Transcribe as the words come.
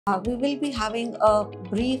We will be having a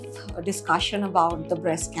brief discussion about the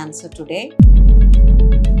breast cancer today.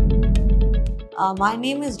 My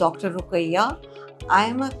name is Dr. Ruquaya. I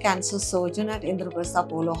am a cancer surgeon at Indraprastha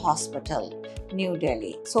Apollo Hospital, New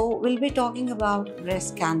Delhi. So we'll be talking about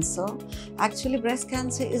breast cancer. Actually, breast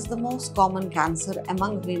cancer is the most common cancer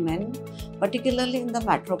among women, particularly in the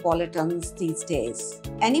metropolitans these days.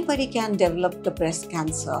 Anybody can develop the breast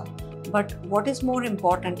cancer. But what is more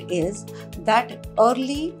important is that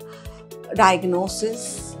early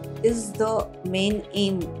diagnosis is the main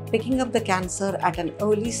aim. Picking up the cancer at an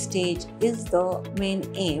early stage is the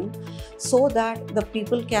main aim, so that the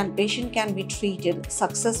patient can be treated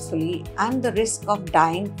successfully and the risk of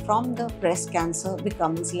dying from the breast cancer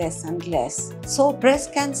becomes less and less. So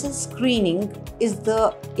breast cancer screening is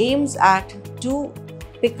the aims at to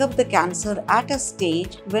pick up the cancer at a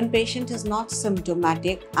stage when patient is not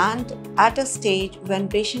symptomatic and at a stage when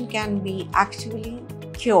patient can be actually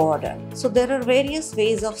cured. So there are various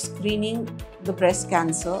ways of screening the breast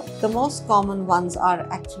cancer. The most common ones are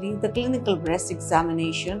actually the clinical breast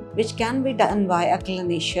examination, which can be done by a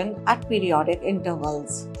clinician at periodic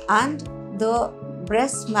intervals, and the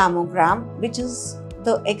breast mammogram, which is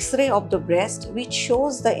the X-ray of the breast, which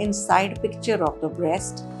shows the inside picture of the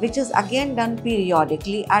breast, which is again done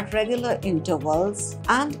periodically at regular intervals,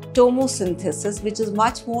 and tomosynthesis, which is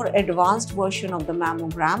much more advanced version of the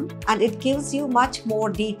mammogram, and it gives you much more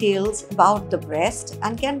details about the breast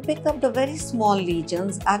and can pick up the very small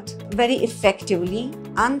lesions at very effectively,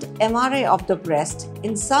 and MRI of the breast.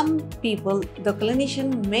 In some people, the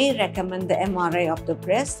clinician may recommend the MRI of the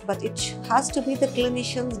breast, but it has to be the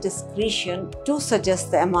clinician's discretion to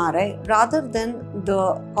suggest the MRI rather than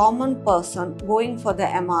the common person going for the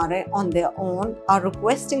MRI on their own or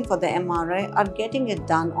requesting for the MRI or getting it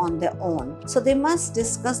done on their own. So they must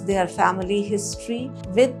discuss their family history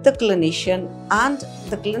with the clinician, and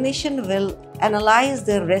the clinician will analyze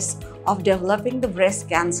the risk of developing the breast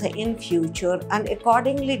cancer in future and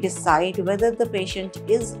accordingly decide whether the patient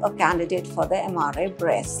is a candidate for the MRI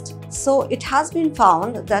breast. So it has been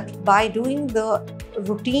found that by doing the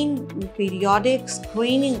routine periodic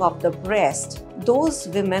screening of the breast, those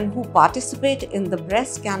women who participate in the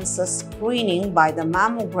breast cancer screening by the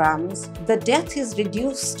mammograms, the death is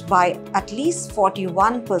reduced by at least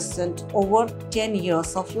 41% over 10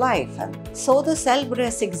 years of life. So the cell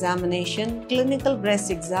breast examination, clinical breast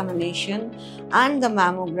examination, and the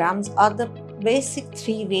mammograms are the basic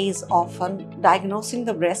three ways of diagnosing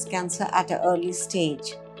the breast cancer at an early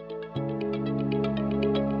stage.